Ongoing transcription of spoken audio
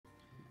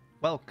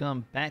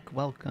Welcome back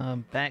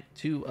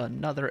to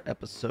another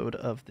episode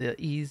of the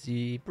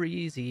Easy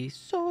Breezy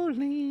Soul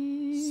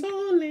Link.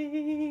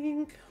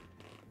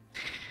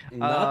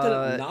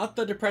 Not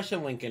the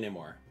depression link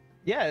anymore.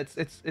 Yeah,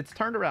 it's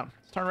turned around.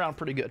 It's turned around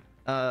pretty good.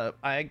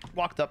 I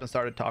walked up and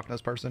started talking to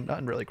this person.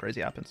 Nothing really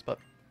crazy happens, but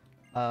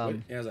Yeah, I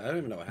don't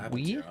even know what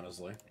happens here,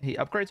 honestly. he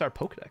upgrades our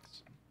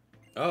Pokedex.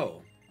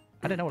 Oh,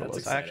 I didn't know what it that's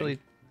was. exciting. I actually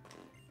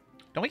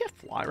don't we get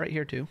fly right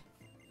here too,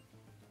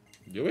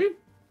 Do we?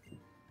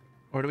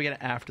 or do we get it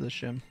after the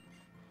shim?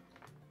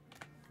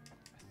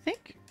 I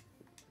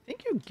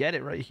think you get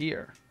it right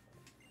here.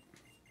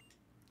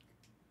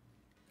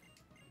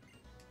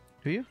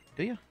 Do you?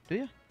 Do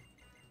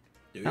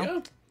No.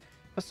 you?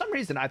 For some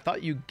reason, I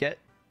thought you get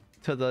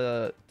to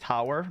the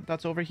tower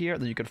that's over here,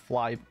 then you could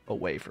fly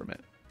away from it.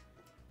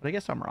 But I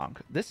guess I'm wrong.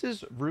 This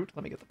is Route...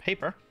 Let me get the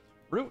paper.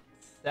 Route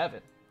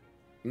 7.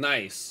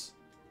 Nice.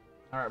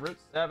 All right, Route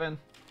 7.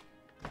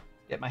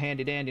 Get my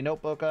handy-dandy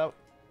notebook out.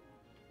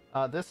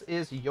 This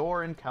is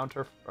your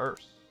encounter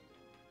first.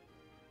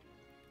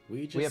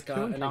 We have just two got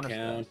an encounters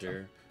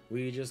encounter.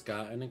 We just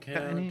got an Got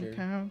an encounter.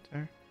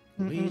 encounter.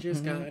 We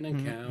just got an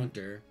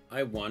encounter.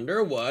 I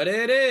wonder what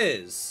it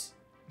is.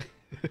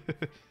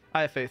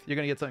 I have faith. You're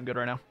going to get something good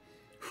right now.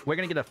 We're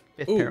going to get a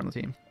fifth Ooh. pair on the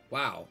team.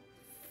 Wow.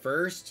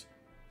 First.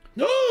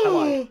 No!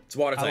 lied. It's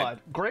water I type. lied.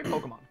 Great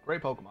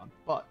Pokemon,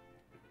 but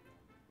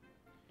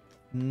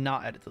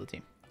not added to the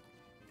team.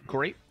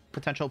 Great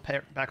potential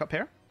pair, backup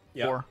pair.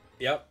 Yep. Or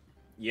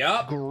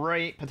Yep.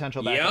 great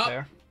potential backup Yep.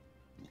 pair.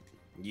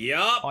 Yep.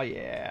 Oh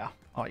yeah.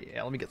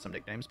 Let me get some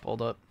nicknames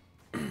pulled up.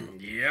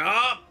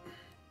 Yep.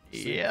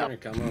 Yeah. Gonna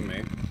come on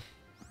me.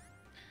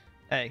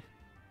 Hey,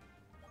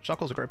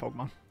 Shuckle's a great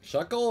Pokemon.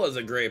 Shuckle is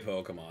a great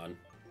Pokemon.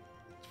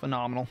 It's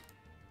phenomenal.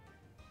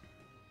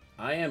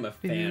 I am a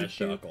fan of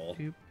Shuckle.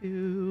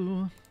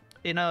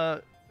 In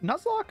a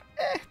Nuzlocke,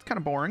 it's kind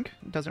of boring.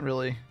 It doesn't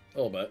really. A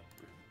little bit.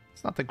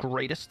 It's not the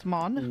greatest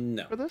mon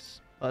No. for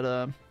this, but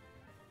okay.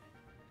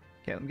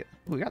 Let me get.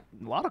 We got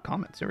a lot of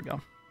comments. Here we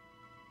go.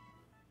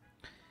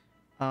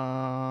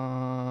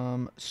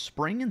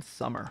 Spring and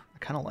summer. I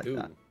kind of like Ooh.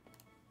 that.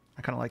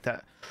 I kind of like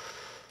that.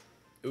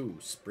 Ooh,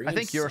 spring I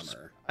think and you're.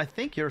 summer. I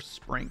think you're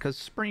spring because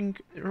spring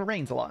it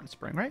rains a lot in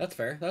spring, right? That's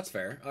fair. That's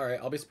fair. All right,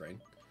 I'll be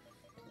spring.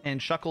 And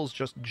Shuckle's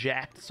just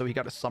jacked, so he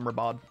got a summer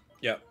bod.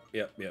 Yep.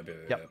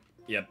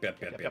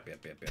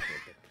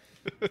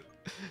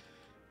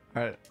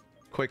 All right,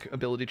 quick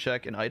ability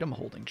check and item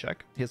holding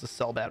check. He has a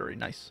cell battery,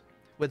 nice.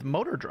 With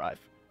motor drive,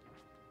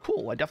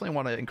 cool. I definitely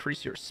want to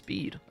increase your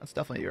speed. That's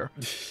definitely your.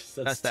 That's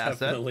That's the asset.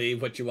 definitely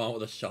what you want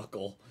with a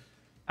Shuckle.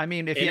 I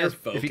mean, if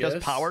he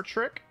does power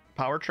trick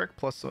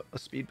plus a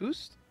speed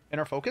boost,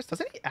 inner focus.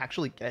 Doesn't he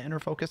actually get inner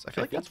focus? I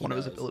feel like think that's one he of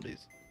his does.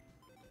 abilities.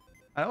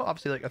 I know,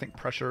 obviously, I think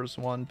pressure is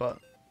one, but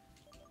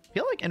I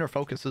feel like inner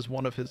focus is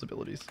one of his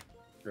abilities.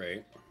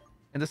 Right.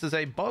 And this is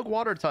a bug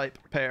water type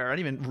pair. I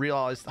didn't even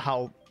realize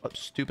how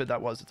stupid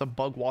that was. It's a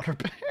bug water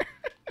pair.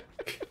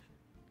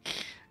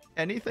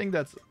 Anything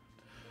that's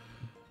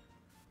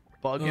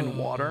bug and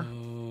water,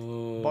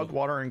 bug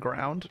water and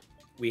ground,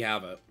 We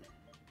have it.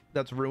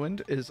 that's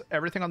ruined is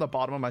everything on the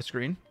bottom of my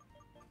screen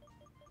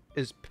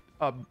is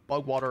a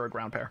bug water or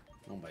ground pair.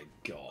 Oh my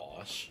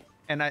gosh.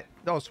 And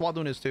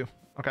Swadloon is too.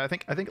 Okay, I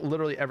think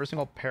literally every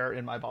single pair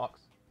in my box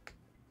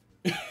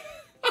Are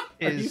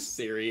you is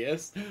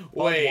serious? bug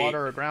Wait.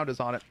 water or ground is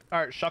on it. All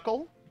right,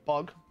 Shuckle,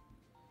 bug.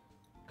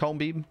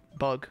 Combee,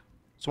 bug.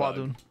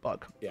 Swadloon,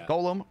 bug. Yeah.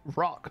 Golem,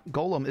 rock.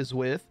 Golem is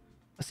with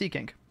a Sea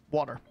King,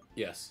 water.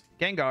 Yes.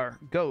 Gengar,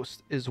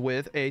 ghost, is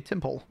with a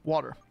Timpole,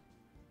 water.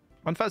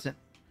 Unpheasant,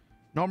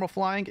 normal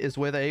flying is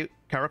with a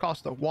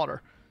Caracosta,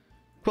 water.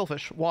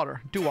 Quillfish,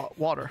 water. Dewott,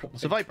 water.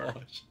 Seviper,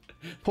 Gosh.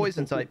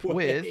 poison type with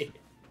Wait.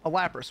 a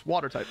Lapras,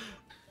 water type.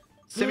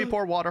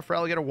 Simipour, water.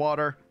 Feraligatr,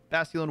 water.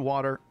 Basculin,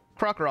 water.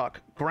 Krokorok,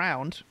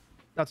 ground.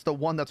 That's the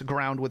one that's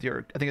ground with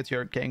your, I think it's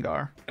your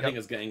Gengar. I think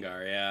it's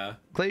Gengar, yeah.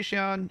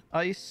 Glaceon,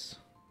 ice,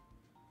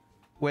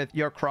 with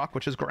your Croc,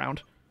 which is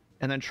ground.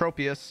 And then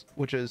Tropius,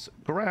 which is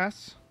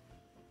grass,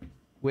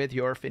 with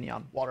your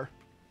Finneon, water.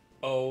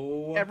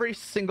 Oh. Every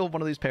single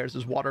one of these pairs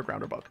is water,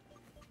 ground, or bug.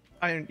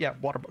 I mean, yeah,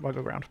 water, bug,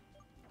 or ground.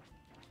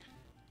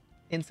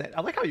 Insane.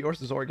 I like how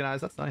yours is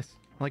organized. That's nice.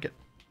 I like it.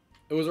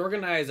 It was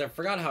organized. I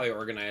forgot how I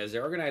organized. I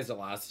organized it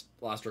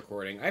last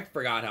recording. I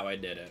forgot how I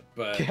did it,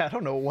 but Yeah, I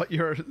don't know what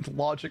your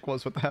logic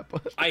was with that,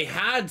 but I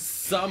had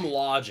some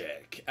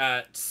logic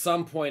at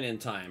some point in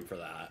time for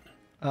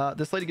that.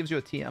 this lady gives you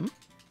a TM.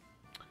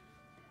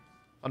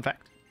 Fun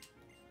fact.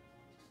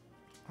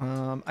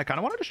 I kind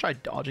of want to just try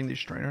dodging these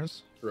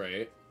trainers.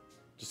 Right.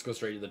 Just go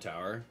straight to the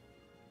tower.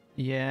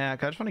 Yeah,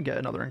 'cause I just want to get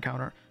another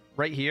encounter.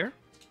 Right here.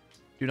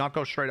 Do not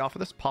go straight off of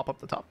this. Pop up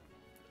the top.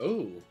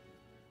 Oh.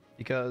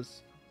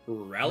 Because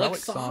Relic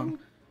Song?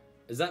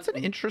 Is that it's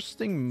an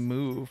interesting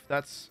move.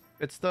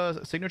 It's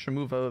the signature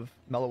move of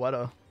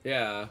Meloetta,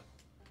 Yeah.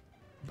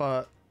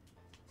 but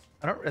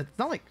it's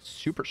not like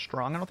super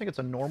strong. I don't think it's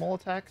a normal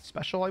attack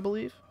special, I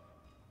believe.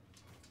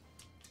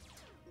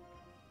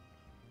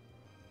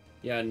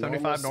 Yeah,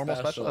 75 normal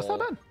special. That's not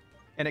bad.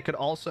 And it could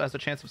also has a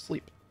chance of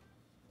sleep.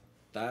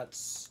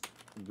 That's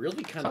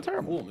really kind Not of a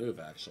terrible. cool move,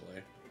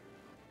 actually.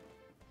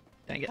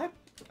 Dang it. I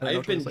didn't know I've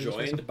which been one to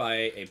say. joined by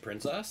a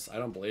princess. I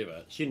don't believe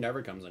it. She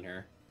never comes in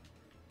here.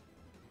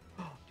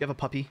 Do you have a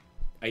puppy?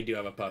 I do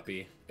have a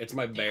puppy. It's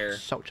my bear.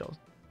 So jealous.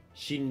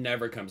 She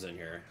never comes in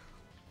here.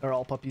 They're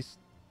all puppies.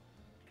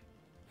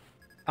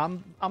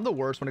 I'm the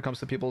worst when it comes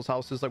to people's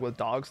houses, like with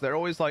dogs. They're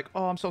always like,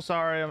 "Oh, I'm so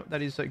sorry that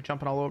he's like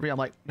jumping all over you." I'm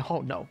like,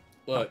 "No,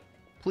 Look,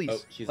 please Oh,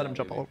 she's let him not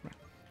jump all moving. over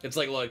me." it's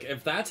like, look,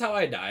 if that's how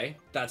I die,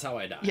 that's how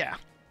I die. Yeah,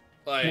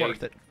 Like,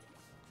 worth it.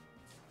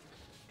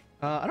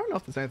 I don't know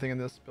if there's anything in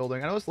this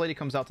building. I know this lady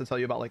comes out to tell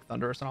you about like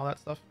thunderous and all that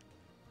stuff.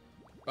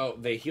 Oh,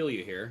 they heal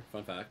you here.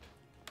 Fun fact.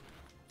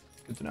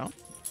 Good to know.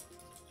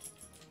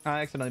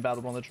 I accidentally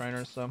battled one of the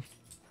trainers, so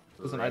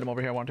there's an Right. item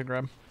over here I want to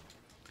grab.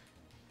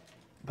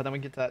 But then we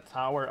get to that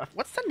tower.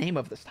 What's the name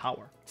of this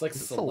tower? It's like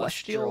Is it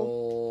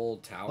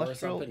Celestial Tower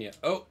Celestial? or something. Yeah.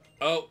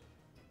 Oh,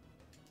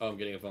 I'm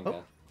getting a phone Oh.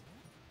 call.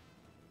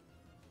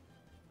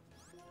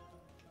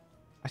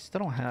 I still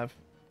don't have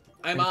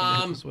Hi, anything to hit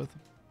Mom. this with.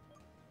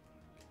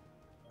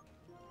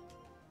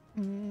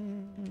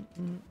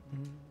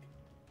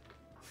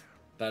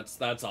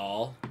 That's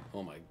all.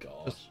 Oh my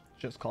gosh.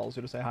 Just calls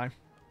you to say hi.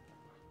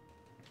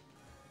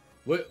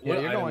 What Yeah,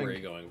 you're item going- were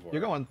you going for?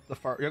 You're going the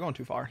far. You're going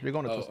too far. You're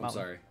going to Oh, Twist I'm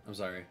Mountain. sorry. I'm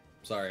sorry.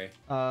 Sorry.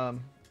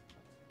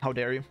 How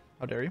dare you?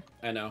 How dare you?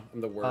 I know.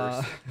 I'm the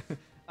worst.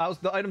 I was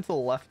the item to the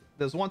left.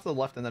 There's one to the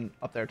left and then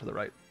up there to the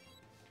right.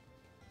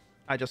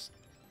 I don't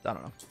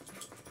know.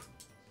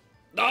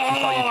 Oh,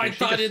 I I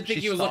thought I didn't think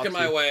she he was looking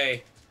stalks my you.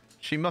 way.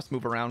 She must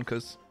move around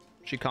because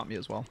she caught me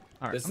as well.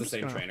 All right, This is I'm the just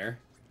same gonna- trainer.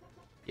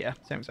 Yeah,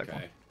 same exact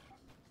Okay.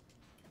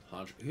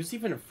 one. Who's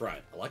even in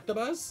front?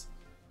 Electabuzz?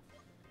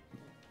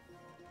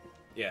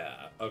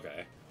 Yeah,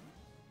 okay.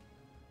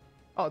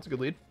 Oh, that's a good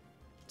lead.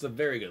 It's a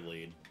very good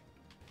lead.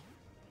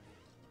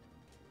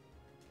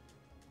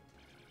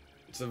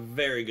 It's a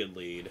very good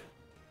lead.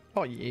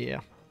 Oh yeah.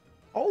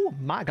 Oh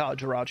my God,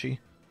 Jirachi.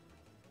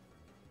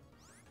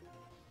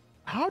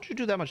 How'd you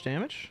do that much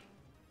damage?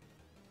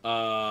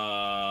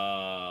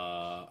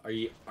 Are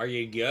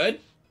you good?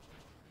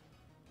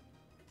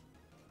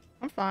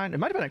 I'm fine. It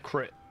might have been a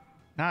crit.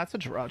 Nah, it's a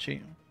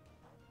Jirachi.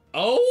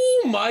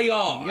 Oh my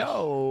god.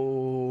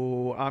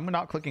 Yo, I'm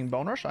not clicking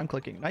Bone Rush. I'm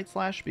clicking Night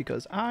Slash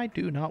because I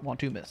do not want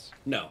to miss.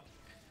 No.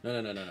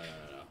 No.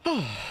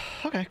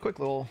 Okay, quick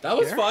little. That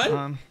was scare.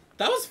 fun.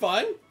 That was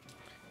fun.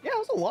 Yeah, it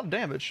was a lot of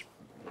damage.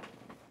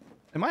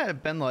 It might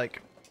have been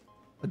like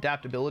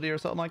adaptability or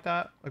something like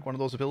that, like one of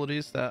those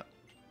abilities that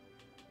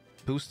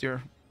boost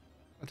your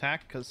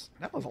attack, because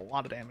that was a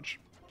lot of damage.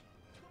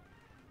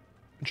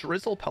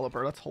 Drizzle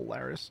Pelipper, that's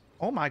hilarious.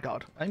 Oh my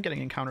God, I'm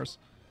getting encounters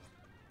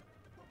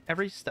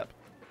every step.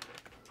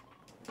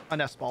 A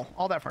nest ball,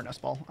 all that for a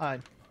nest ball.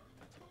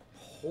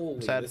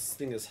 Holy, Sad. this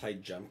thing has high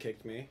jump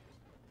kicked me.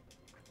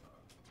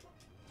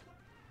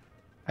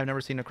 I've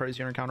never seen a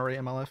crazier encounter rate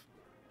in my life.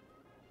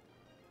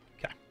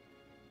 Okay.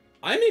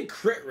 I'm in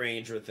crit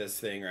range with this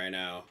thing right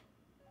now.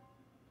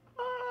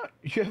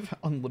 You have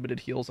unlimited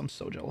heals. I'm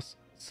so jealous.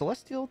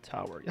 Celestial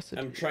Tower. Yes, it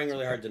I'm is. trying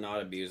really hard to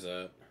not abuse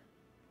it.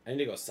 I need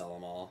to go sell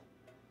them all.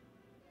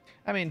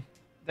 I mean,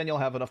 then you'll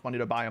have enough money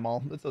to buy them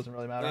all. It doesn't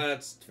really matter.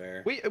 That's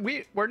fair.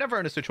 We're never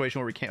in a situation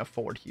where we can't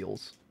afford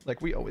heals.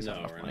 Like, we always have No,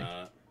 enough we're money.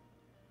 not.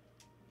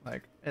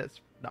 Like,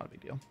 it's not a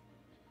big deal.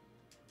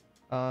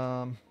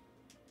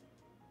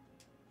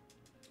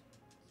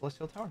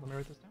 Celestial Tower. Let me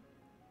write this down.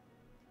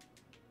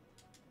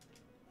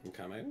 I'm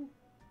coming.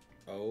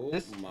 Oh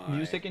This my.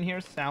 music in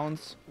here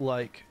sounds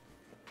like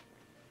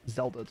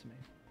Zelda to me.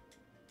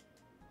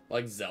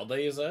 Like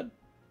Zelda, you said?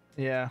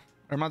 Yeah,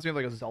 it reminds me of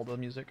like a Zelda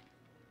music.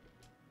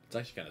 It's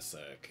actually kind of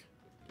sick.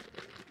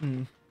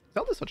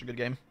 Zelda's such a good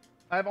game.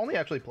 I've only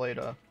actually played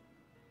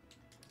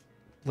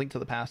Link to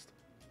the Past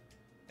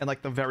and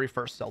like the very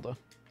first Zelda,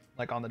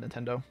 like on the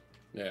Nintendo.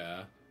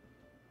 Yeah.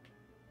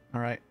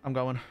 All right, I'm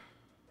going.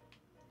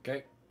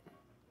 Okay.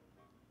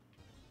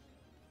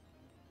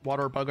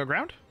 Water, bug, or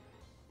ground?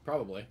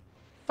 Probably.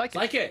 Psychic.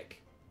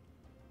 Psychic!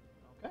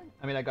 Okay.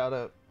 I mean, I got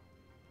a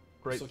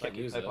great Still can't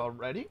psychic use type it.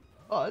 already,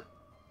 but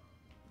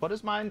what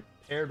is mine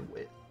paired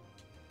with?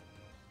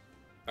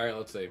 Alright,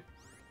 let's see.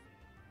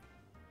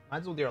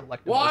 Mine's with your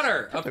Electabuzz.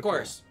 Water! Of Tentacruel.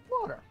 course.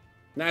 Water.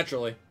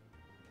 Naturally.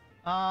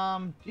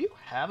 Do you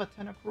have a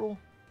Tentacruel?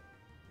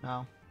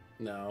 No.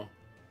 No.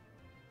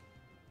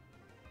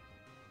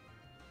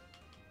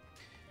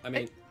 I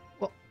mean,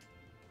 Well,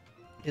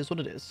 is what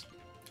it is.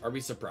 are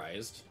we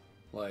surprised?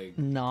 Like,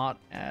 Not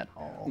at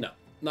all. no.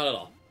 Not at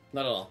all.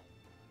 Not at all.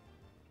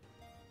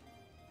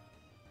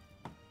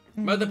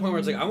 I'm at the point where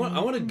it's like, I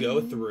want to go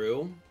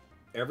through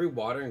every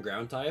water and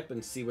ground type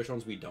and see which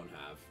ones we don't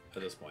have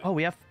at this point. Oh,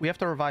 we have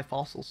to revive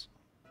fossils.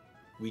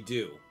 We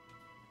do.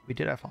 We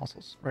did have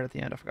fossils right at the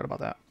end. I forgot about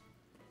that.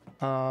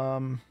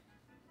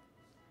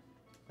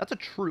 That's a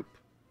troop,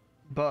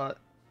 but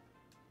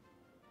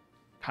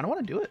kind of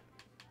want to do it.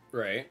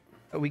 Right.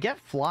 We get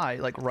fly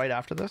like right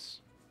after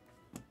this.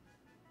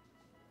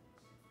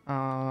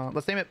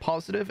 Let's name it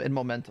positive and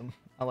momentum.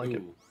 I like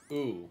it. Ooh.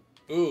 Ooh.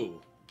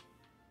 Ooh.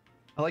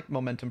 I like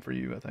momentum for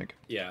you, I think.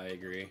 Yeah, I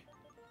agree.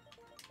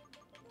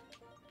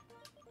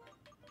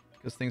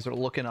 because things are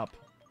looking up.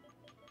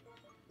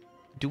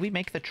 Do we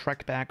make the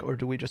trek back, or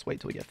do we just wait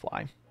till we get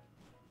fly?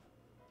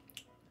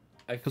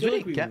 I 'Cause feel we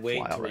like we didn't get wait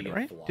fly till already, we get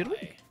right? fly. Did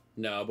we?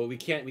 No, but we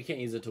can't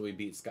use it till we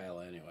beat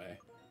Skyla anyway.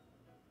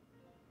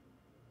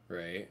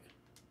 Right?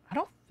 I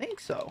don't think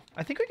so.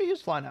 I think we can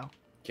use fly now.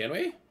 Can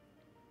we?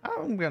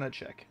 I'm gonna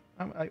check.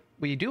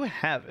 We do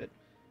have it.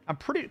 I'm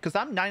pretty, because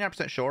I'm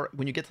 99% sure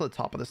when you get to the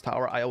top of this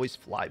tower, I always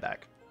fly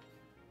back.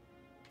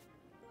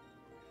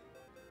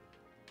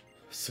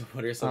 So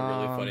what are something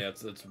really funny?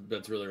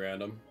 That's really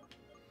random.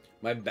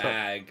 My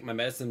bag, my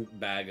medicine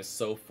bag is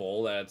so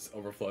full that it's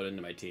overflowed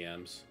into my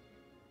TMs.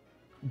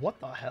 What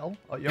the hell?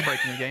 Oh, you're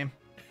breaking the game.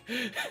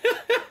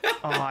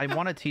 I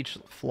want to teach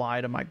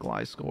fly to my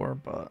Gliscor,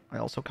 but I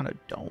also kind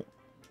of don't.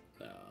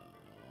 No.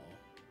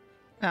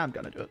 I'm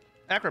gonna do it.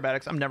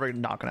 Acrobatics, I'm never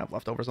not gonna have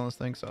leftovers on this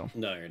thing, so.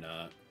 No, you're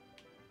not.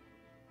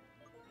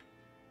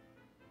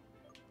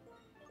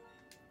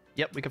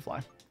 Yep, we can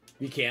fly.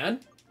 You can?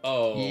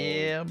 Oh,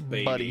 yeah,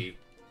 baby. buddy.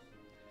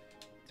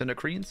 To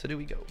Nakreen, so do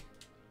we go.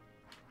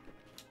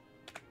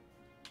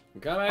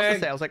 I'm coming. I was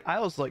gonna say, I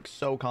was like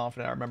so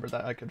confident. I remember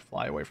that I could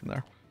fly away from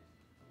there.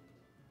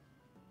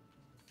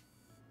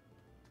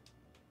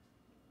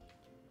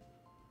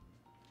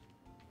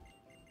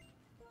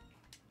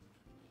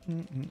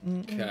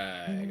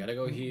 Okay, gotta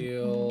go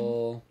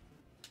heal.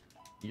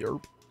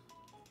 Yerp.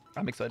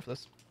 I'm excited for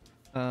this.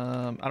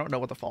 I don't know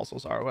what the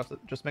fossils are. We'll have to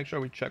just make sure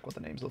we check what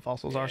the names of the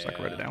fossils are so I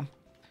can write it down.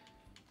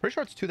 Pretty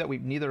sure it's two that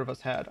neither of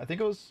us had. I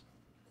think it was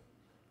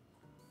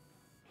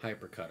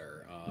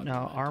Hypercutter.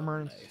 no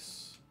armor.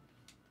 Nice.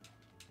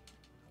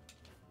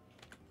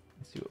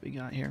 Let's see what we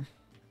got here.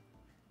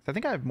 I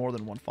think I have more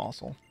than one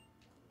fossil.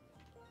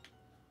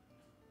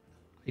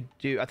 I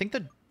do. I think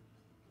did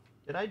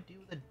I do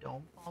the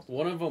dome fossil?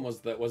 One of them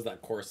was that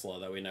Corsola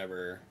that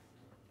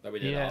we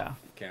did off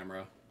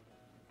camera.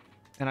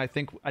 And I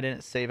think I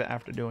didn't save it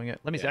after doing it.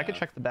 Let me see. I can Yeah.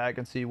 check the bag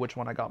and see which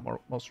one I got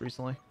most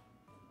recently.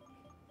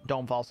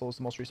 Dome fossil is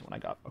the most recent one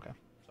I got. Okay,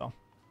 so I'm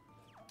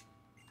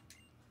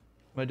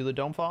gonna do the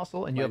dome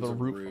fossil, and you have Mine's a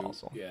root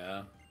fossil.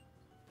 Yeah.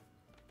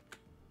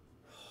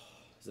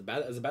 Is it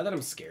bad? Is it bad that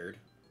I'm scared?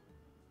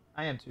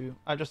 I am too.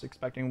 I'm just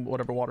expecting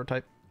whatever water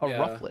type. A Yeah.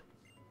 rufflet.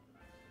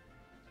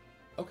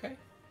 Okay.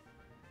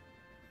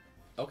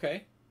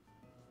 Okay.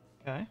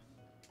 Okay.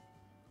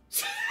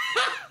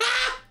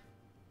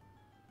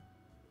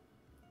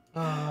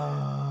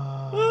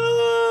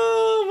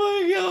 Oh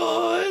my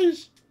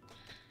gosh!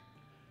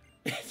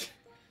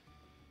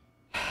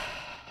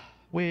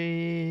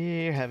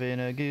 We're having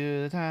a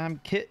good time.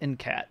 Kit and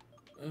cat.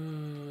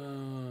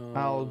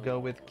 I'll go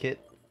with Kit.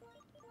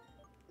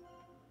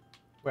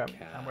 We're having a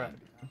good time. We're having a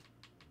good time.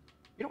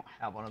 You don't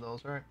have one of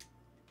those, right?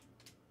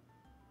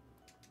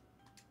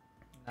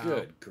 No.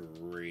 Good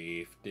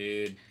grief,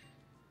 dude.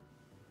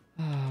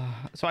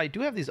 So I do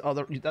have these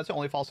other. That's the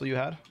only fossil you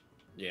had?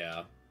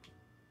 Yeah.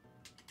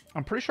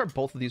 I'm pretty sure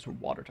both of these were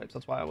water types.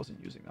 That's why I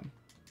wasn't using them.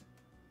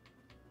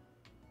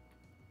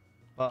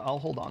 But I'll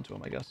hold on to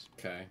them, I guess.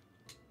 Okay.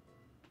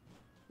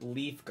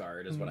 Leaf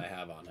Guard is what I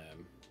have on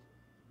him.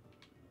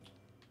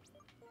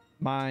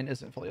 Mine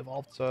isn't fully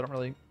evolved, so I don't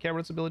really care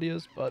what its ability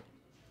is, but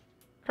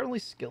currently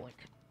Skillink.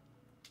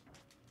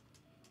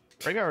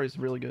 Braviar is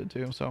really good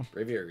too, so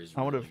Braviar is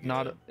I would really have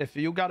not. good. If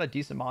you got a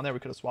decent mon there, we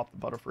could have swapped the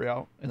Butterfree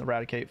out and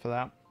Eradicate for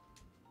that.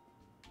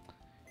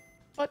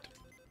 But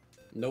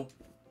Nope.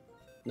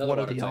 Another what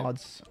are water the type.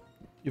 odds?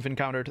 You've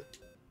encountered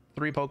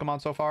 3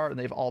 Pokemon so far, and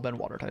they've all been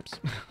water types.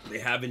 They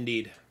have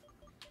indeed.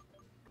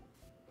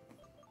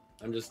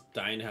 I'm just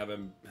dying to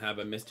have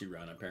a Misty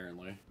run,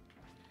 apparently.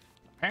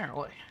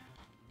 Apparently.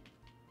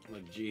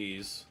 Like,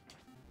 jeez.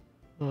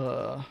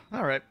 All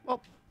right.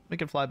 Well, we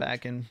can fly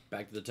back and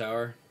Back to the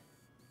tower.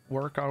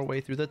 work our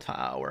way through the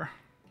tower.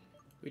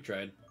 We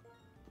tried.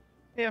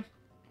 Yeah.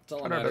 That's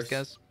all that Tried our matters. best,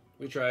 guys.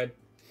 We tried.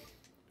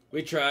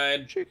 We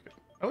tried.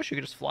 I wish you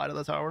could just fly to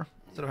the tower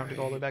instead of having to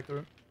go all the way back through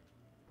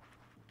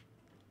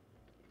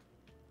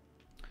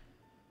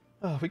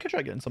it. We could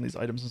try getting some of these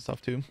items and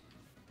stuff too.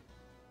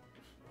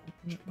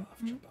 Trip off,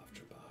 trip off,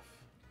 trip off.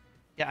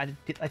 Yeah,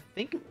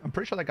 I'm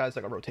pretty sure that guy's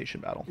like a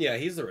rotation battle. Yeah,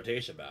 he's the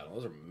rotation battle.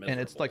 Those are miserable. And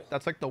it's like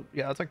that's like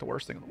the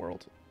worst thing in the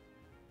world.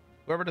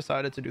 Whoever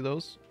decided to do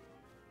those,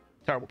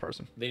 terrible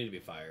person. They need to be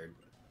fired.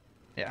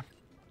 Yeah.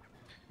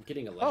 I'm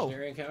getting a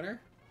legendary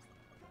encounter.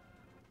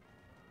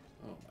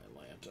 Oh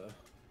my Lanta.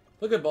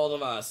 Look at both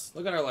of us.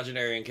 Look at our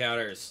legendary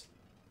encounters.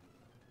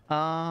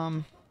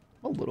 I'm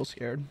a little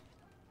scared.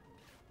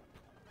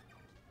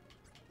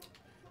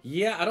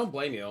 Yeah, I don't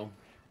blame you.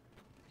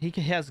 He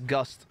has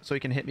gust, so he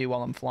can hit me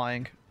while I'm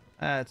flying.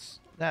 That's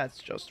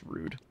just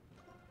rude.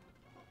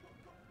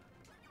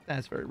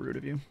 That's very rude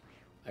of you.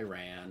 I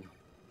ran.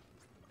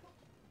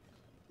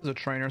 He's a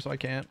trainer, so I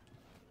can't.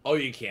 Oh,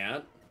 you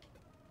can't?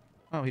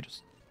 Oh, he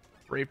just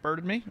brave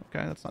birded me.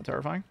 Okay, that's not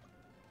terrifying.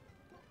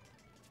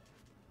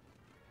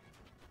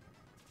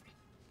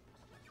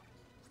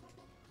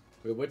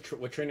 Wait,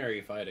 what trainer are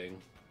you fighting?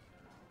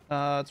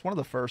 It's one of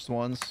the first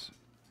ones.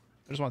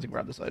 I just wanted to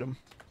grab this item.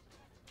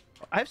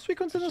 I have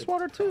Suicunes in this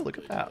water too. Look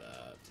at that.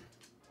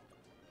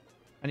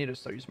 I need to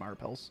start using my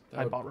repels. That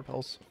I would bought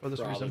repels for this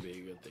Probably reason. be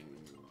a good thing.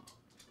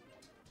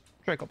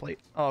 Draco plate.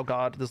 Oh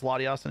god, there's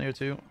Latias in here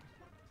too.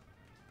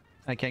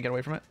 I can't get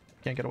away from it.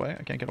 Can't get away.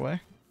 I can't get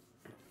away.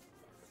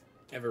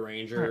 I have a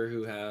ranger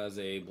who has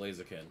a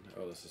Blaziken.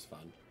 Oh, this is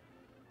fun.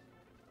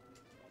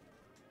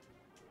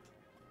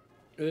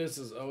 This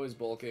is always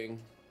bulking.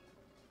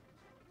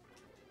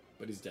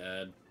 But he's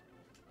dead.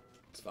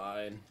 It's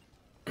fine.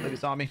 He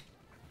saw me.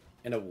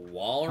 And a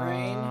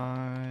Walrein?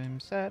 I'm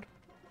sad.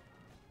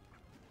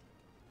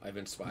 I've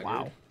been swaggered.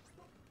 Wow.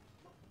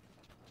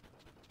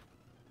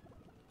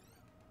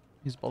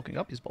 He's bulking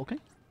up. He's bulking.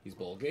 He's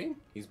bulking.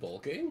 He's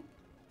bulking.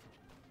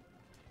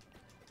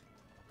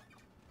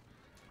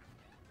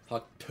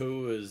 Huck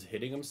 2 is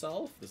hitting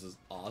himself. This is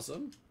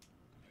awesome.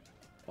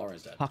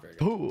 Walrein's dead. Very good.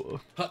 Poo.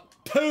 Huck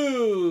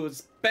 2!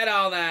 Spit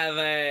on that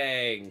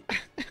thing!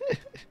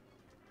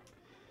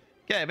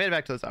 Okay, I made it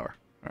back to the tower.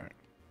 All right.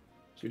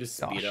 Should we just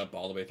speed up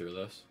all the way through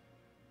this?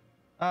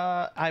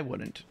 I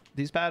wouldn't.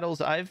 These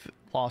battles, I've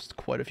lost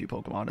quite a few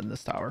Pokemon in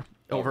this tower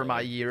over my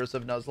really? years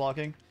of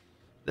Nuzlocking.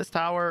 This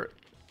tower,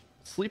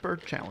 sleeper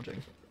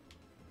challenging.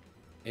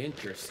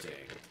 Interesting.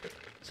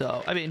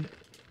 So, I mean,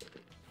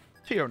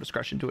 to your own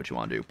discretion, do what you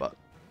want to do, but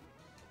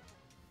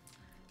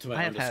To my I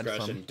own have had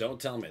discretion, some- don't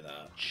tell me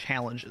that.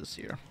 challenges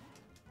here.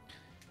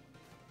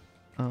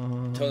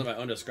 Tell my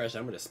own discretion,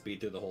 I'm going to speed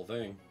through the whole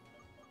thing.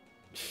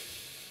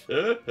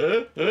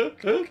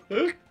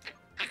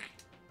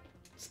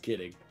 Just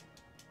kidding.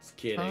 Just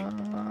kidding.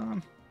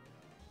 I'm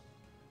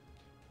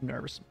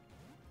nervous.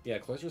 Yeah,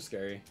 closer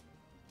scary.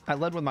 I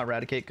led with my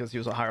Raticate because he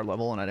was a higher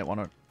level and I didn't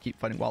want to keep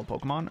fighting wild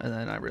Pokemon, and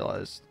then I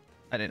realized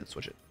I didn't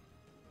switch it.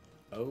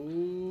 Oh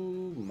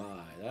my,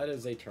 that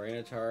is a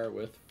Tyranitar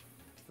with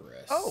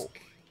Frisk. Oh,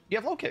 you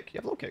have low kick. You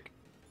have low kick.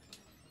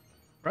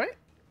 Right?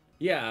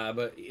 Yeah,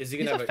 but is he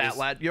He's gonna a have fat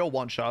lad. You'll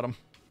one-shot him.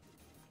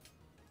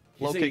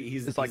 Low kick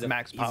is like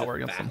max power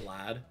he's a against fat him.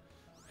 lad.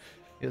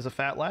 He is a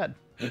fat lad.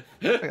 Look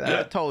at that.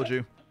 I told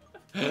you.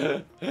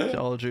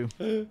 Told you.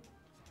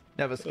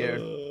 Never scared.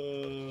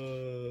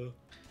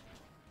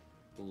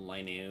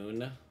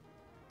 Linoon.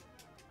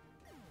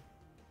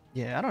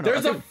 Yeah, I don't know.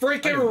 There's a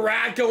freaking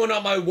rat going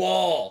on my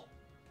wall.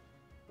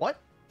 What?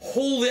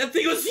 Holy, that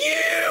thing was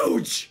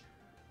huge.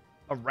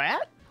 A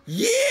rat?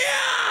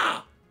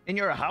 Yeah. In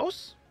your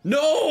house?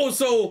 No,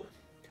 so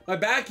my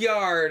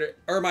backyard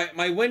or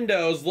my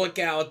windows look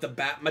out the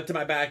to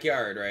my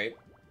backyard, right?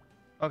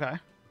 Okay.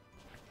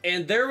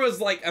 And there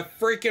was like a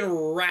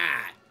freaking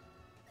rat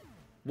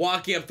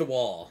walking up the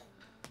wall.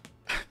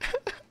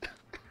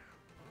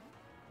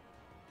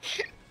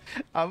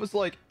 I was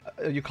like,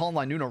 you calling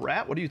Linoon a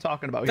rat? What are you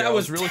talking about here? That I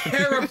was really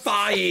confused.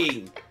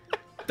 terrifying.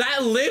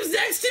 That lives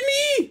next to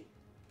me.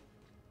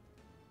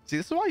 See,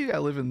 this is why you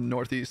gotta live in the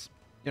Northeast.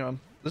 You know,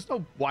 there's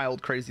no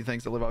wild, crazy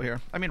things that live out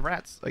here. I mean,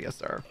 rats, I guess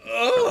there are.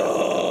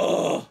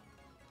 Oh.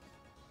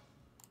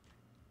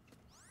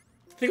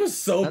 I think it was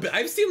so big.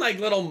 I've seen like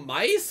little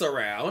mice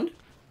around.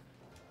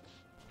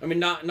 I mean,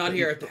 not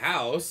here at the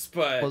house,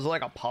 but Was it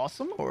like a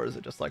possum, or is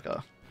it just like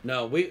a?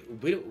 no, we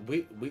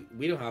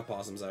don't have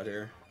possums out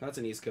here. That's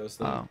an East Coast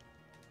thing. Oh,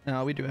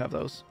 no, we do have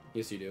those.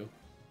 Yes, you do.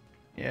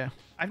 Yeah,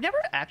 I've never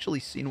actually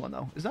seen one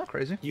though. Is that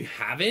crazy? You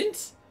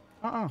haven't?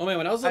 Uh-uh. Oh man,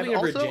 when I was living in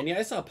I've also- Virginia,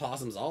 I saw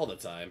possums all the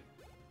time.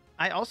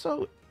 I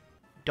also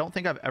don't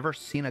think I've ever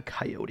seen a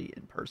coyote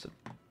in person.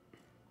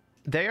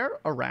 They're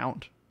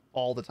around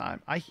all the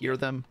time. I hear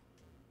them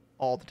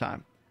all the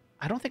time.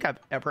 I don't think I've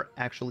ever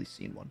actually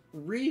seen one.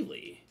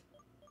 Really?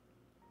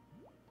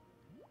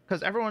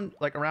 Because everyone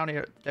like around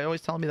here, they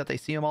always tell me that they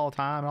see them all the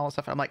time and all that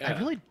stuff. And I'm like, I Yeah.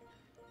 really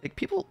like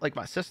people like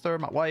my sister,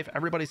 my wife,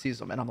 everybody sees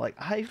them, and I'm like,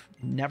 I've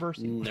never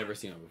seen one. Never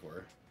seen them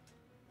before.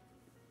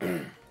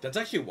 That's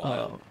actually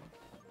wild.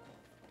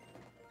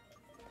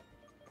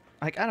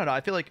 Like I don't know.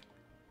 I feel like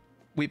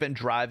we've been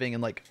driving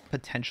and like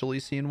potentially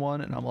seen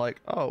one, and I'm like,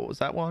 oh, was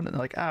that one? And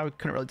like, I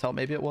couldn't really tell.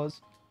 Maybe it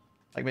was.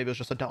 Like maybe it was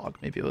just a dog.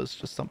 Maybe it was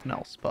just something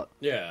else. But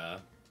Yeah.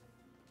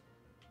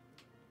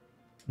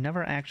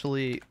 never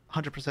actually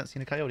 100%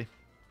 seen a coyote.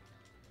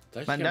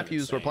 That's My kind of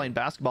nephews were insane. playing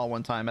basketball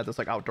one time at this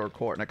like outdoor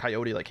court, and a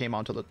coyote like came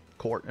onto the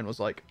court and was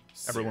like,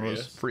 everyone was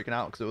Serious? freaking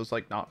out because it was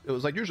like not. It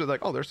was like usually like,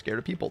 oh, they're scared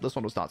of people. This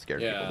one was not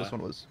scared of Yeah. people. This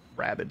one was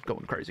rabid,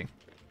 going crazy.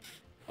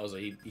 I was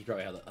like, he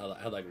probably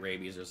had like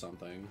rabies or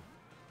something.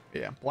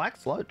 Yeah, black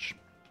sludge.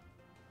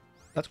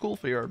 That's cool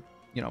for your,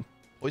 you know,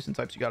 poison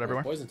types you got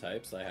everywhere. Poison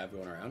types I have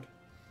going around.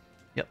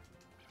 Yep.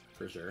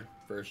 For sure.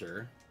 For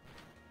sure.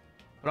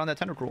 Put on that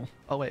Tentacruel.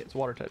 Oh wait, it's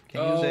water type.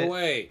 Can't use it.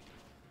 Wait.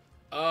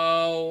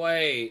 Oh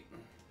wait.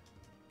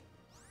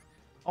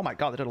 Oh my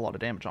god, that did a lot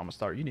of damage on my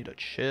star. You need to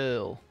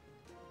chill.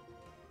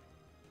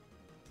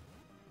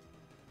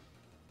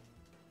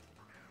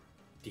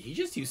 Did he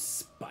just use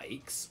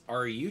spikes?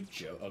 Are you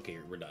Okay,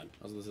 we're done.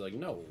 I was gonna say like,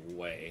 no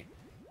way.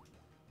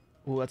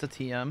 Ooh, that's a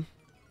TM.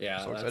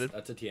 Yeah, So excited.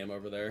 that's a TM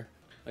over there.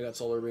 I got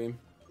Solar Beam.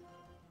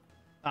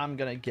 I'm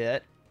gonna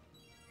get.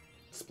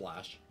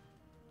 Splash.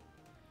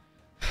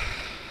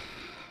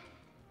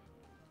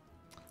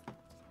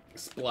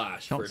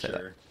 Splash Don't for say that.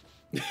 sure.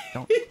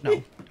 Don't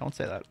no, don't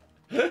say that.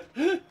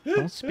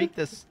 Don't speak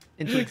this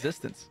into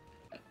existence.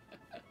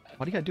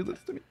 Why do you gotta do this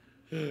to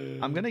me?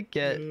 I'm gonna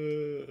get...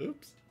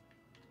 Oops.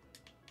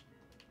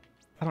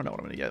 I don't know what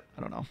I'm gonna get.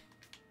 I don't know.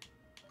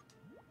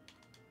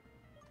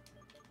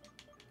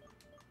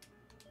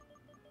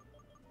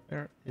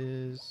 There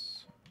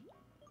is...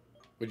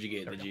 What'd you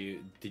get? There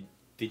we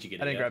Did you get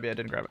it? I didn't grab it. I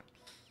didn't grab it.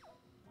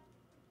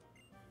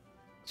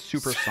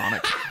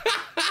 Supersonic.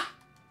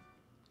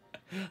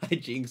 I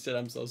jinxed it.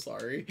 I'm so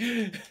sorry.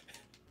 Can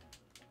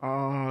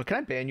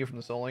I ban you from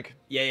the Soul Link?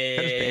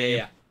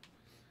 Yeah.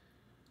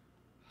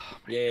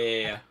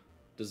 Yeah.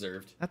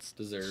 Deserved. That's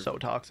deserved. so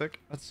toxic.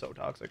 That's so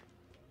toxic.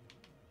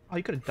 Oh,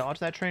 you could have dodged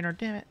that trainer.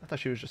 Damn it. I thought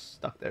she was just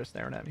stuck there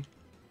staring at me.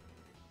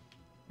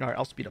 All right,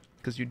 I'll speed up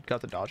because you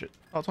got to dodge it.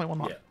 Oh, it's only one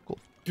mod. Yeah. Cool.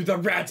 Dude, the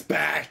rat's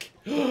back!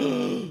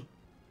 Sorry,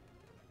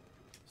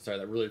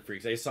 that really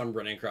freaks. I saw him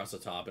running across the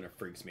top and it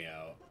freaks me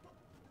out.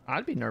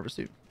 I'd be nervous,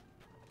 dude.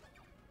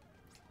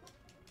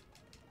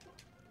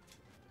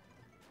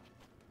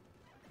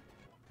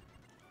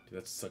 Dude,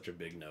 that's such a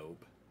big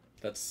nope.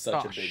 That's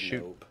such a big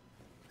nope.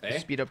 Eh?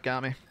 Speed up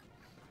got me.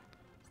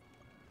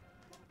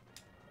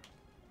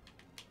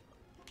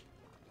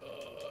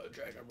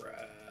 Dragon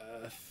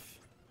Breath.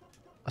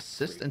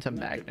 Assist into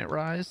Magnet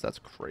Rise? That's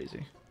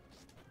crazy.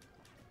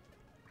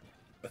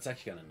 That's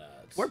actually kind of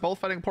nuts. We're both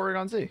fighting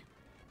Porygon Z.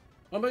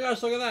 Oh my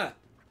gosh, look at that.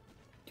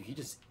 Dude, he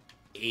just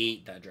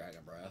ate that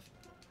Dragon Breath.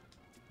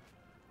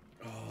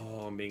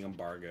 Oh, I'm being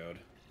embargoed.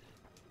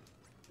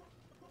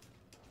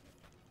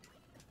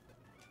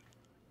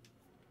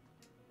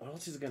 What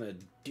else is gonna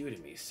do to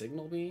me?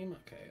 Signal Beam?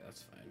 Okay,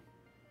 that's fine.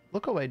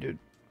 Look away, dude.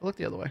 Look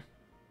the other way.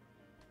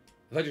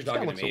 I thought you were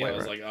talking to looks me. away, I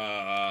was right?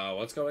 like,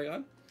 what's going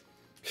on?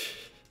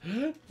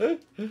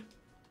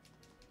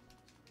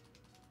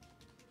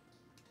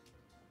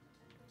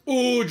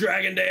 Ooh,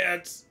 Dragon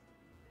Dance!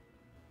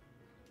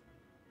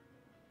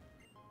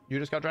 You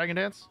just got Dragon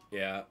Dance?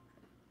 Yeah.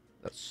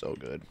 That's so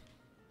good.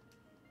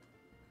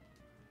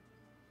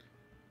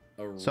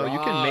 A So you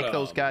can make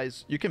those Rotom.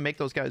 guys. You can make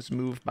those guys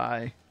move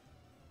by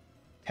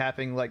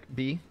tapping like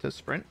B to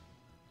sprint.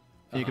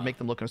 And you can make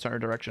them look in a certain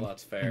direction. Well,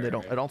 that's And they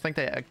don't. fair. I don't think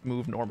they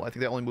move normal. I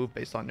think they only move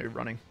based on your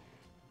running.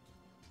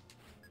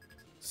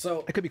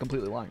 So, I could be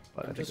completely lying,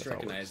 but I I'm think just that's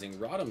how it works. recognizing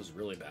Rotom's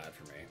really bad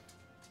for me.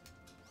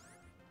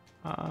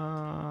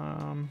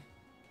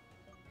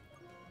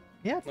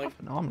 Yeah, it's Like- not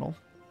phenomenal.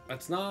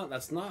 That's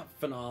not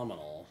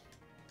phenomenal.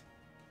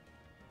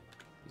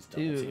 He's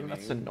double Dude, teaming.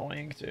 that's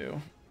annoying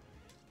too.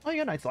 Oh, you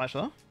got Night Slash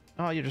though.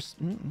 Oh, you just.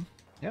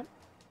 Yep.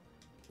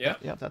 Yep.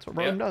 Yep. That's what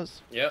Yep. Rotom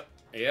does. Yep.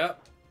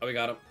 Oh, we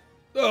got him.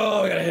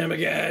 Oh, we gotta hit him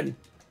again.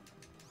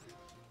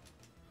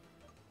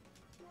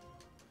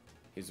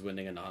 He's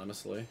winning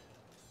anonymously.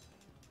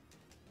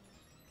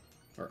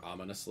 Or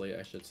ominously,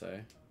 I should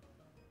say.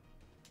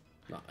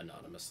 Not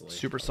anonymously.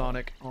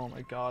 Supersonic. Oh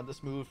my god,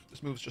 this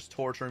move's just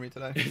torturing me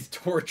today. It's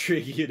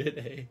torturing you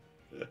today.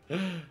 Is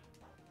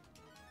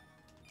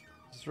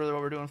this really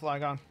what we're doing,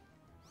 Flygon?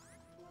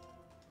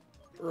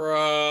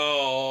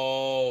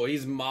 Bro,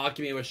 he's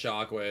mocking me with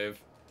Shockwave.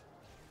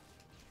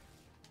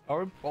 Oh,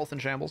 we're both in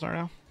shambles right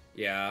now.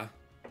 Yeah.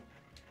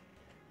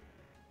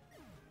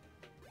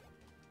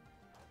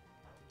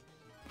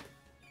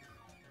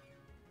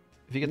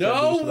 If you get that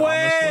boost No to the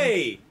Omnis Link,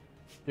 way!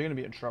 you're gonna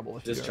be in trouble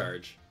if you go.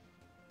 Discharge.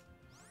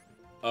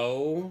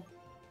 Oh.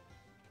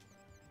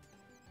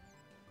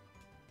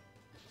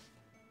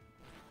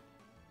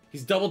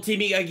 He's double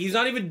teaming. Like, he's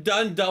not even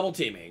done double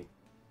teaming.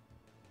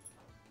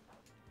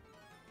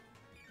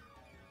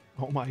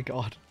 Oh my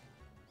god.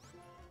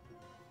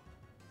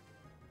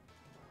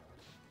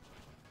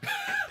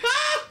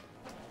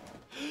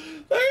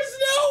 There's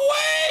no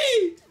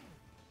way!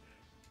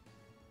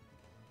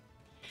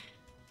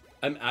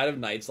 I'm out of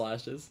Night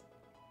Slashes.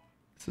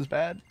 This is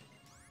bad.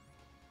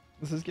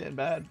 This is getting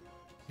bad.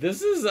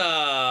 This is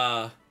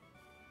I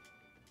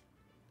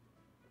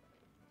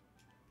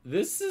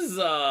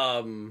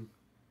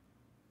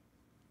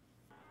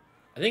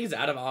think it's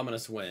out of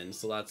Ominous Wind,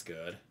 so that's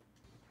good.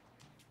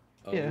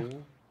 Oh Yeah.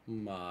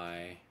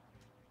 my.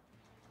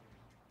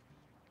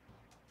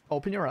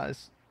 Open your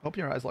eyes. Open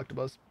your eyes,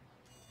 Electabuzz.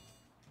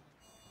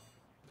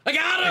 I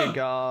got There him! you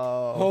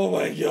go. Oh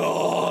my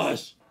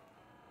gosh!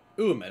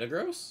 Ooh,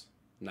 Metagross?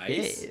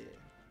 Nice. Yeah.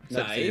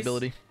 Set Nice. Fate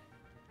ability.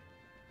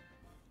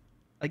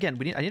 Again,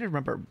 I need to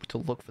remember to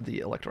look for the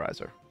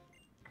Electrolyzer.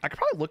 I could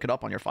probably look it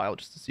up on your file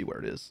just to see where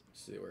it is.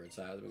 See where it's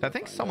at. I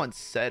think someone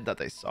said that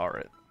they saw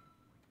it.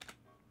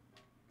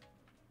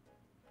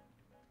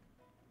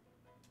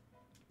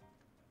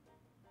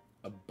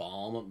 A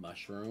Balm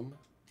Mushroom?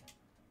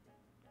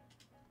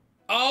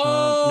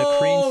 Oh!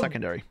 Nakreen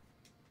Secondary.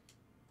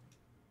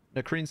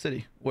 Nakreen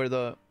City, where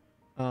the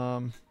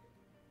one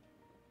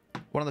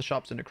of the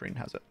shops in Nakreen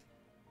has it,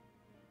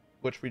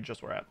 which we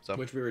just were at. So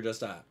Which we were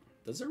just at.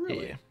 Does it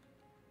really? Yeah.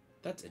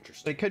 That's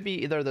interesting. It could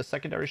be either the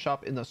secondary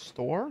shop in the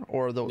store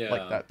or the Yeah.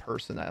 like that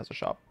person that has a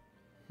shop.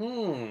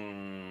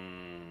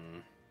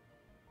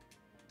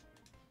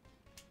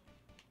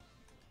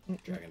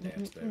 Dragon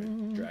Dance,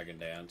 baby. Dragon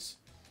Dance.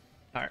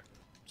 All right,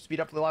 speed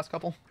up for the last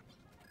couple.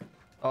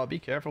 Oh, be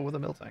careful with the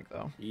mill tank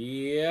though.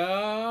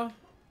 Yeah.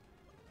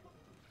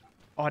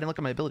 Oh, I didn't look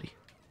at my ability.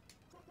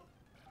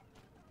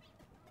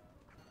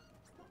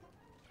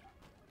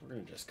 We're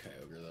gonna just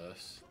Kyogre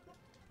this.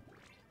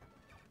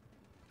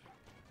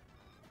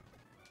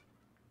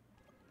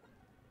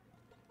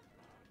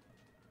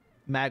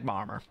 Magma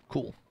armor.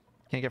 Cool.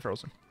 Can't get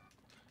frozen.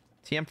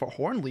 TM for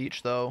Horn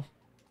Leech though.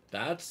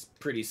 That's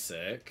pretty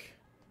sick.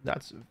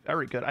 That's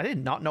very good. I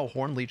did not know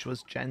Horn Leech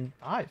was Gen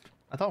 5.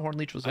 I thought Horn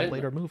Leech was a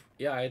later move.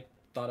 Yeah, I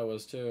thought it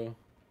was too.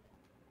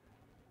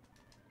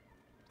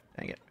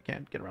 Dang it. I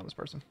can't get around this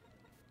person.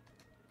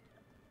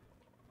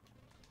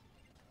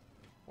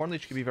 Horn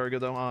Leech could be very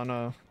good though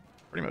on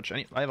pretty much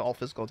any. I have all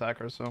physical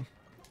attackers, so. God,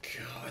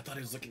 I thought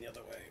he was looking the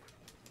other way.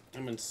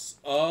 I'm in.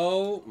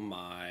 Oh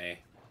my.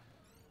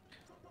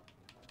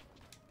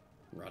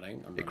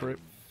 Running. I'm running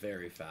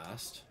very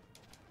fast.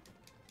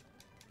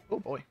 Oh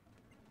boy.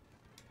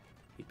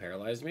 He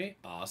paralyzed me.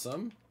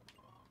 Awesome.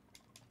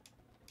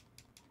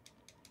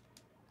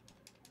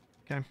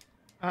 Okay.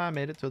 I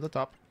made it to the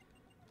top.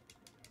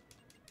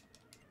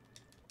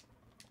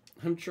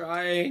 I'm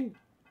trying.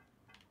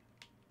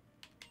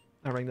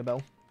 I rang the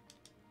bell.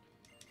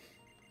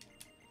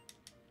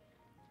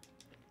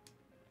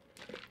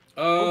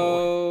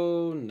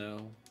 Oh, no.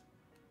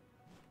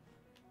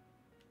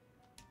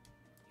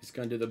 He's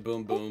gonna do the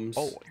boom booms.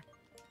 Oh boy.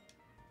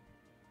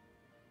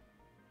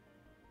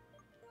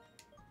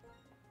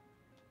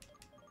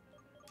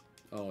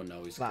 Oh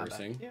no, he's Flat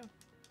cursing. back. Yeah.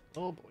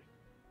 Oh boy.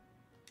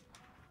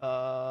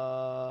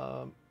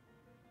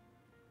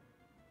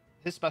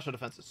 His special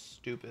defense is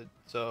stupid,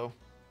 so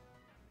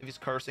if he's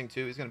cursing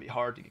too, he's gonna be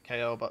hard to get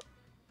KO. But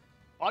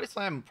Body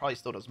Slam probably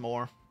still does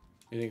more.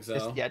 You think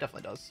so? Yeah, it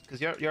definitely does,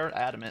 because you're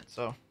adamant.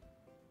 So,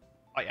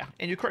 oh yeah,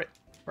 and you crit.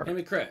 Perfect. And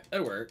we crit.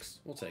 That works.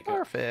 We'll take it.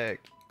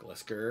 Perfect.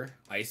 Glisker.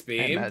 Ice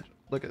Hey, Beam.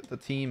 look at the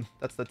team.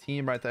 That's the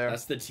team right there.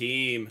 That's the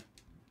team.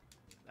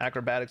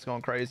 Acrobatics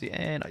going crazy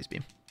and Ice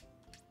Beam.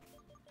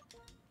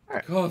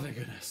 Alright. Oh, thank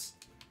goodness.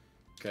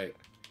 Okay.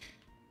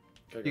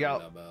 You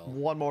got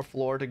one more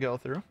floor to go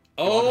through.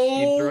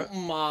 Oh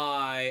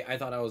my. I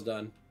thought I was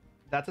done.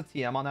 That's a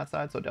TM on that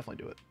side, so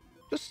definitely do it.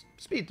 Just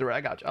speed through it.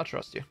 I got you. I'll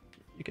trust you.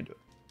 You can do it.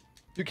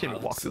 You can't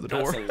even walk through the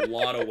door. That's a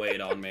lot of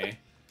weight on me.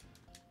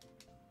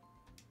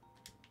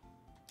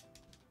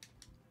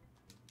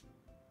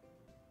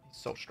 He's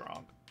so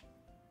strong.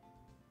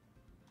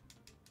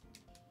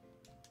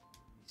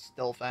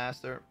 Still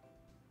faster.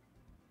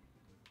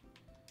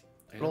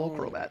 Roll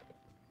Crobat.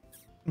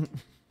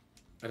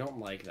 I don't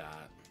like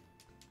that.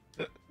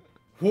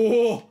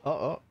 Whoa!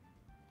 Uh-oh.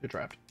 You're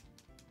trapped.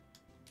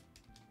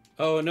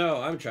 Oh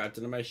no, I'm trapped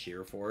into my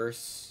sheer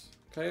force.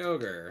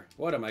 Kyogre,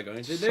 what am I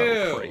going to do?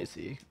 So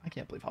crazy. I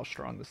can't believe how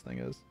strong this thing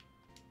is.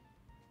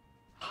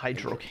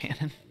 Hydro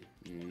Cannon.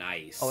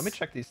 Nice. Oh, let me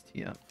check these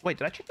TMs. Wait,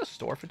 did I check the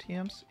store for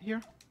TMs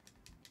here?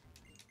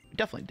 I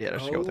definitely did. I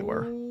just forget what they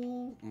were.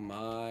 Oh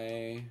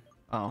my.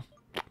 Oh.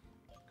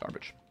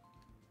 Garbage.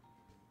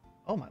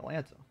 Oh, my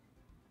Lanta.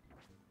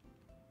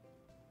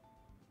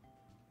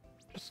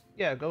 Just,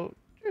 yeah,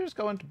 just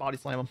go into Body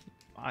Slam him.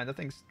 Fine, that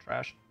thing's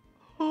trash.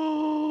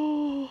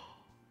 Oh.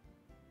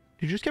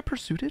 Did you just get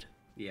pursued?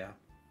 Yeah.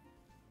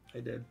 I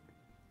did.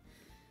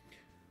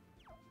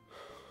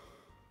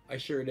 I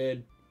sure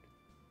did.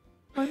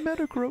 My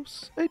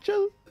Metagross. I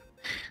just...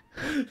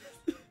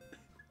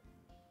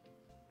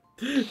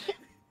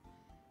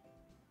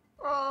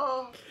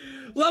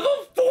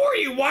 Level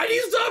 40! Why do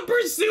you stop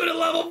pursuit at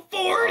level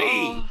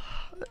 40?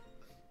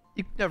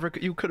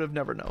 You could have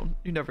never known.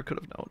 You never could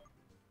have known.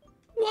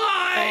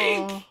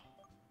 Why?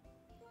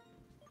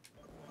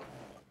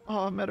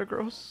 Oh,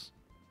 Metagross.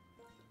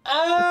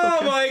 Oh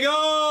okay. my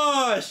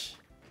gosh!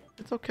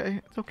 It's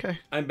okay. It's okay.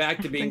 I'm back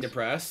to being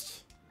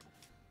depressed.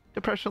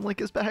 Depression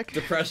Link is back.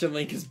 Depression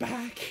Link is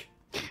back.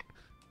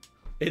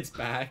 It's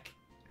back.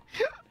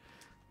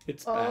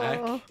 It's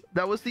back.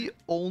 That was the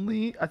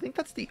only... I think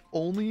that's the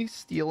only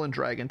Steel and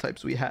Dragon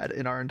types we had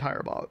in our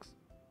entire box.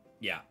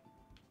 Yeah.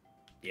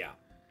 Yeah.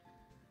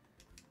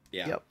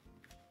 Yeah. Yep.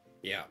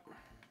 Yeah.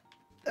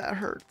 That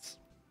hurts.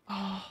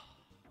 Oh.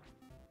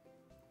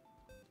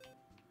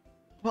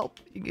 Well,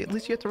 at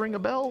least you get to ring a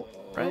bell,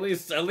 right? At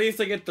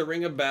least I get to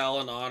ring a bell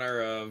in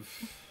honor of...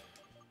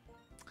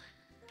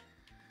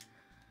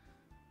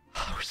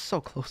 We're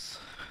so close.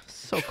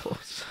 So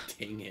close.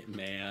 Dang it,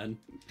 man.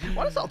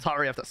 Why does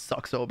Altaria have to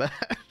suck so bad?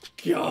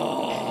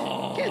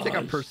 God. You can't take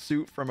a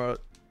pursuit from a...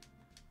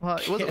 Well,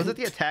 was it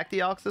the attack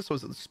Deoxys or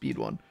was it the speed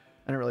one?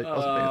 I didn't really... I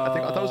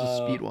thought it was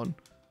the speed one.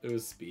 It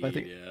was speed,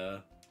 yeah.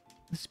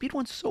 The speed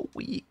one's so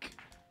weak.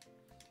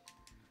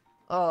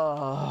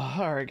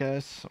 Alright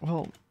guys.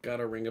 Well...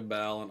 Gotta ring a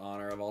bell in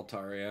honor of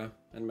Altaria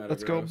and Metagross.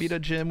 Let's go beat a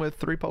gym with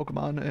 3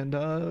 Pokemon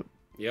and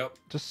Yep.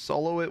 just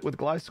solo it with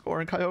Gliscor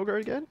and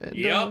Kyogre again. And,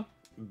 yep.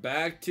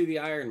 Back to the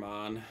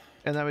Ironmon.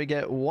 And then we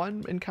get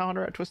 1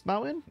 encounter at Twist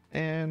Mountain,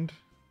 and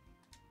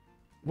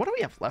what do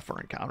we have left for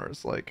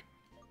encounters? Like,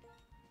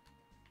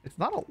 it's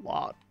not a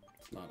lot.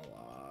 It's not a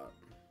lot.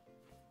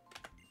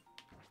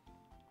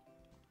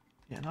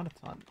 Yeah, not a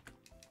ton.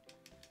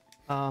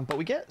 But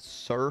we get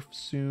Surf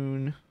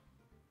soon,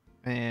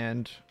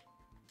 and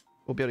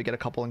we'll be able to get a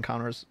couple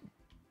encounters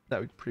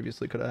that we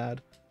previously could have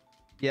had.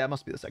 Yeah, it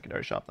must be the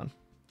secondary shop then.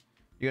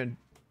 You can,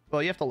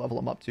 well, you have to level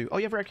them up too. Oh,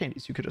 you have rare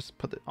candies. You could just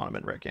put it on them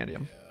and rare candy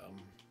them. Yeah.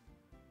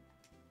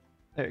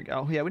 There you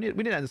go. Yeah, we need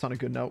to end this on a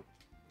good note.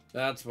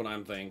 That's what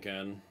I'm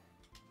thinking.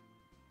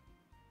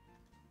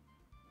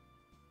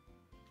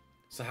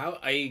 So how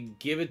I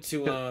give it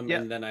to him, yeah.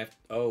 and then I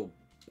oh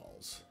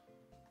balls,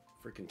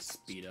 freaking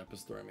speed up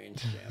is throwing me in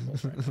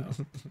shambles right now.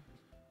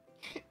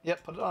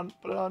 Yep, put it on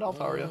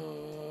Altaria.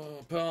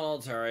 Put on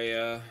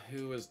Altaria,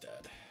 who is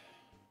dead.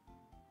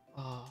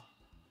 Oh.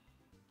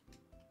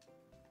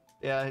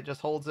 Yeah, he just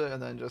holds it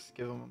and then just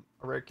give him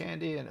a rare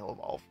candy and he'll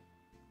evolve.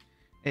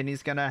 And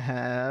he's gonna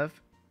have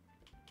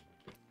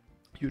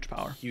huge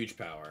power. Huge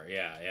power,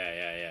 yeah.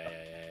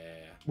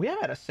 We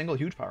haven't had a single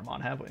huge power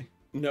mon, have we?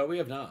 No, we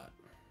have not.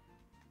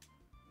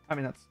 I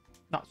mean, that's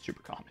not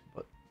super common,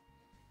 but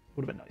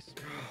would have been nice.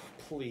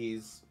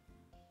 Please.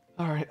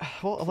 All right,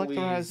 well, Please.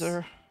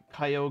 Electrolyzer,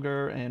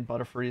 Kyogre, and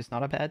Butterfree,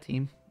 not a bad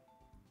team.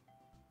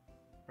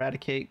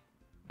 Eradicate,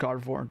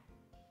 Gardevoir,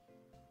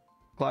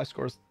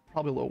 Gliscor's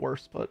probably a little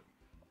worse, but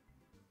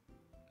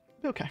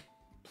it'll be okay.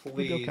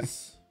 Please. It'll be okay.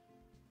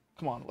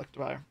 Come on,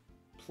 Electivire.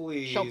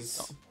 Please. No.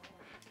 It's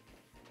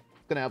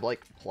gonna have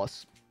like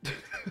plus.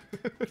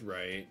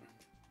 Right.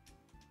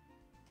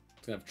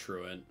 It's gonna have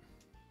Truant.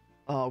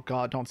 Oh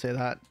god, don't say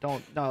that.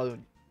 Don't. No.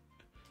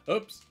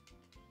 Oops.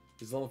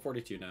 He's level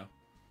 42 now.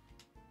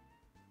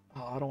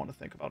 Oh, I don't want to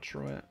think about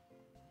Truant.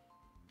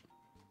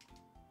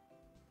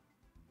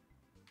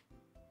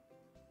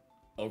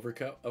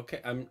 Overcoat.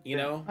 Okay, you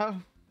know.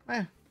 Oh,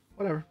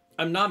 whatever.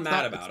 I'm not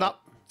mad about it.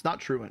 It's not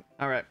Truant.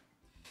 All right.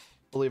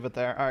 We'll leave it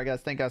there. All right,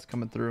 guys. Thank you guys for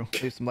coming through.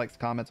 Leave some likes,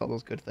 comments, all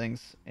those good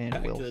things, and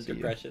Back we'll to the see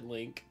depression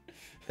link. you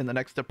in the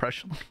next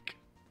depression link.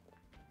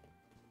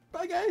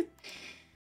 Bye, guys.